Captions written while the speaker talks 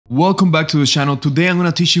Welcome back to the channel. Today I'm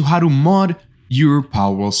going to teach you how to mod your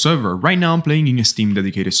Palworld server. Right now I'm playing in a Steam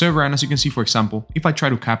dedicated server, and as you can see, for example, if I try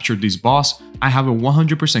to capture this boss, I have a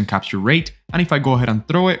 100% capture rate, and if I go ahead and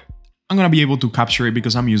throw it, I'm going to be able to capture it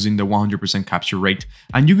because I'm using the 100% capture rate.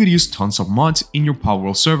 And you could use tons of mods in your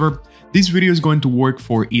Palworld server. This video is going to work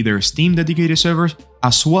for either Steam dedicated servers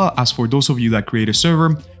as well as for those of you that create a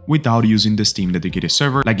server without using the Steam dedicated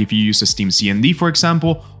server, like if you use a Steam CND, for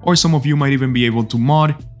example, or some of you might even be able to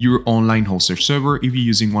mod your online hosted server if you're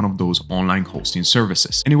using one of those online hosting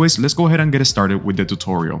services. Anyways, let's go ahead and get started with the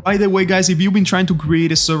tutorial. By the way, guys, if you've been trying to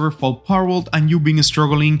create a server for Palworld and you've been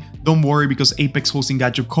struggling, don't worry, because Apex Hosting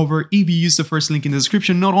got you covered. If you use the first link in the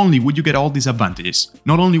description, not only would you get all these advantages,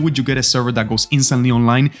 not only would you get a server that goes instantly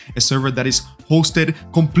online, a server that is hosted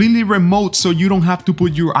completely remote, so you don't have to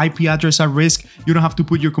put your IP address at risk, you don't have to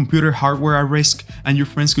put your computer hardware at risk, and your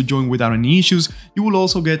friends could join without any issues. You will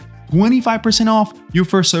also get 25% off your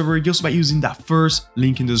first server just by using that first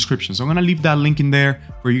link in the description. So I'm gonna leave that link in there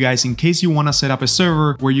for you guys in case you wanna set up a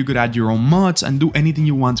server where you could add your own mods and do anything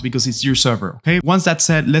you want because it's your server, okay? Once that's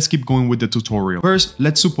said, let's keep going with the tutorial. First,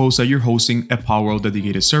 let's suppose that you're hosting a Palworld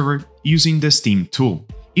dedicated server using the Steam tool.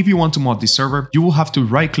 If you want to mod this server, you will have to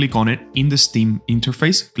right click on it in the Steam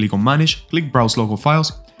interface, click on Manage, click Browse Local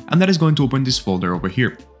Files, and that is going to open this folder over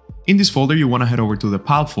here. In this folder, you want to head over to the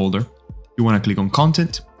Pal folder, you want to click on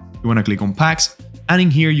Content, you want to click on Packs, and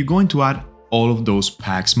in here, you're going to add all of those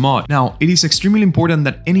packs mod. Now, it is extremely important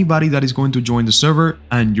that anybody that is going to join the server,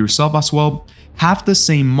 and yourself as well, have the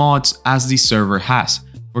same mods as the server has.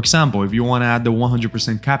 For example, if you want to add the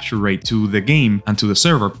 100% capture rate to the game and to the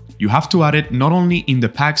server, you have to add it not only in the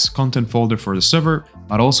packs content folder for the server,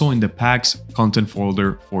 but also in the packs content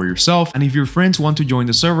folder for yourself. And if your friends want to join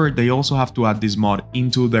the server, they also have to add this mod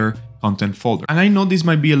into their content folder. And I know this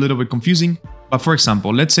might be a little bit confusing, but for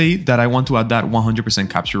example, let's say that I want to add that 100%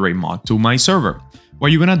 capture rate mod to my server.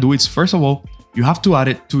 What you're gonna do is, first of all, you have to add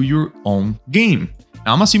it to your own game.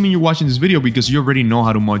 Now, I'm assuming you're watching this video because you already know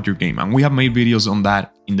how to mod your game, and we have made videos on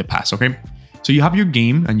that in the past, okay? So you have your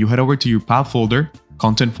game and you head over to your Pal folder,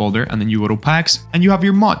 content folder, and then you go to packs and you have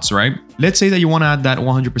your mods, right? Let's say that you want to add that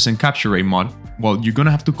 100% capture rate mod. Well, you're going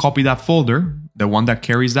to have to copy that folder, the one that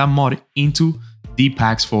carries that mod, into the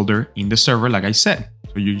packs folder in the server, like I said.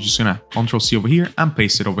 So you're just going to Ctrl-C over here and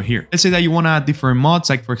paste it over here. Let's say that you want to add different mods,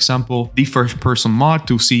 like for example, the first person mod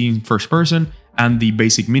to see in first person and the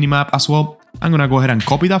basic minimap as well. I'm going to go ahead and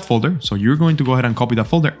copy that folder. So you're going to go ahead and copy that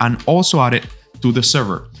folder and also add it to the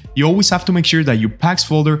server. You always have to make sure that your packs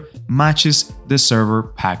folder matches the server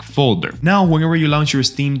pack folder. Now, whenever you launch your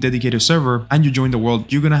Steam dedicated server and you join the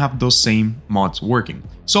world, you're going to have those same mods working.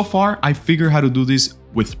 So far, I figured how to do this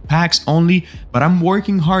with packs only, but I'm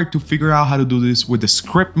working hard to figure out how to do this with the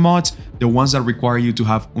script mods, the ones that require you to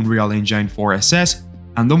have Unreal Engine 4SS.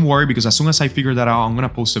 And don't worry, because as soon as I figure that out, I'm going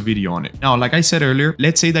to post a video on it. Now, like I said earlier,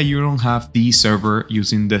 let's say that you don't have the server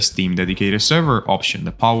using the Steam dedicated server option,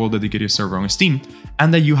 the Palworld dedicated server on Steam,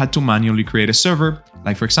 and that you had to manually create a server.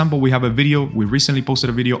 Like for example, we have a video, we recently posted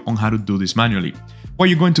a video on how to do this manually. What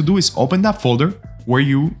you're going to do is open that folder where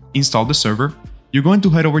you install the server. You're going to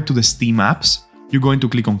head over to the Steam apps. You're going to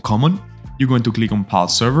click on Common. You're going to click on Pal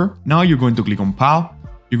server. Now you're going to click on Pal.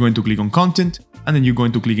 You're going to click on Content. And then you're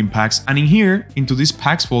going to click in packs, and in here into this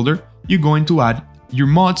packs folder, you're going to add your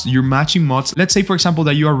mods, your matching mods. Let's say, for example,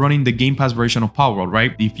 that you are running the Game Pass version of Palworld,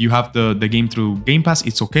 right? If you have the game through Game Pass,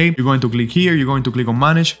 it's okay. You're going to click here, you're going to click on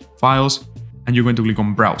Manage, Files, and you're going to click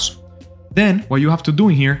on Browse. Then what you have to do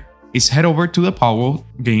in here is head over to the Palworld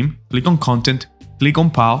game, click on Content, click on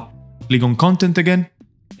Pal, click on Content again,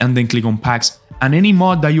 and then click on Packs. And any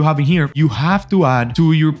mod that you have in here, you have to add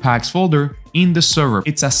to your packs folder in the server.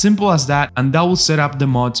 It's as simple as that, and that will set up the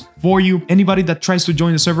mods for you. Anybody that tries to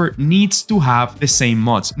join the server needs to have the same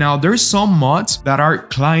mods. Now, there's some mods that are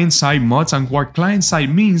client-side mods, and what client-side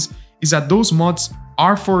means is that those mods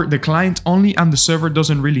are for the client only and the server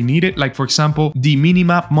doesn't really need it. Like for example, the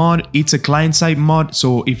minimap mod, it's a client-side mod.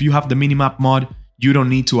 So if you have the minimap mod, you don't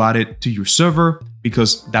need to add it to your server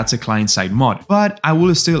because that's a client-side mod. But I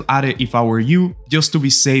will still add it if I were you, just to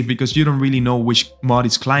be safe, because you don't really know which mod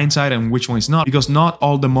is client-side and which one is not, because not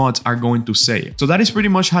all the mods are going to say it. So that is pretty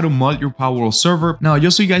much how to mod your Palworld server. Now,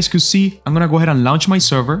 just so you guys could see, I'm gonna go ahead and launch my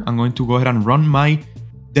server. I'm going to go ahead and run my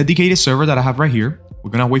dedicated server that I have right here.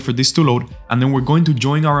 We're gonna wait for this to load, and then we're going to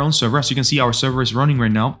join our own server. As you can see, our server is running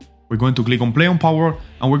right now. We're going to click on Play on Palworld,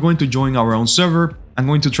 and we're going to join our own server. I'm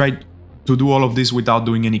going to try to do all of this without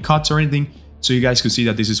doing any cuts or anything, so you guys could see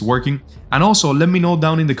that this is working. And also, let me know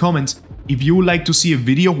down in the comments if you would like to see a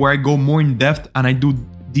video where I go more in depth and I do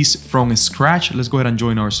this from scratch. Let's go ahead and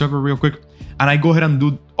join our server real quick. And I go ahead and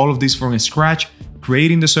do all of this from scratch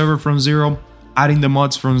creating the server from zero, adding the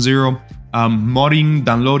mods from zero, modding,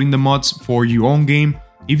 downloading the mods for your own game.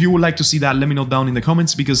 If you would like to see that, let me know down in the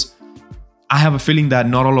comments, because I have a feeling that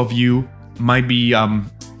not all of you might be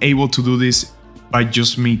able to do this by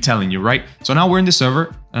just me telling you, right? So now we're in the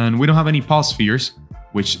server and we don't have any pulse spheres,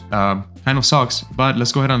 which kind of sucks, but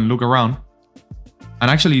let's go ahead and look around. And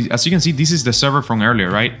actually, as you can see, this is the server from earlier,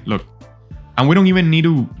 right? Look, and we don't even need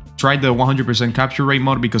to try the 100% capture rate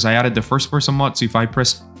mod because I added the first person mod. So if I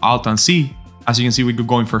press Alt and C, as you can see, we could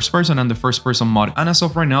go in first person and the first person mod. And as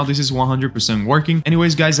of right now, this is 100% working.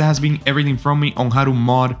 Anyways, guys, that has been everything from me on how to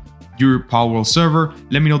mod your Palworld server.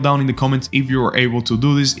 Let me know down in the comments if you were able to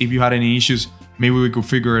do this. If you had any issues, maybe we could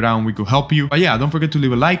figure it out and we could help you. But yeah, don't forget to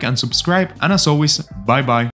leave a like and subscribe. And as always, bye bye.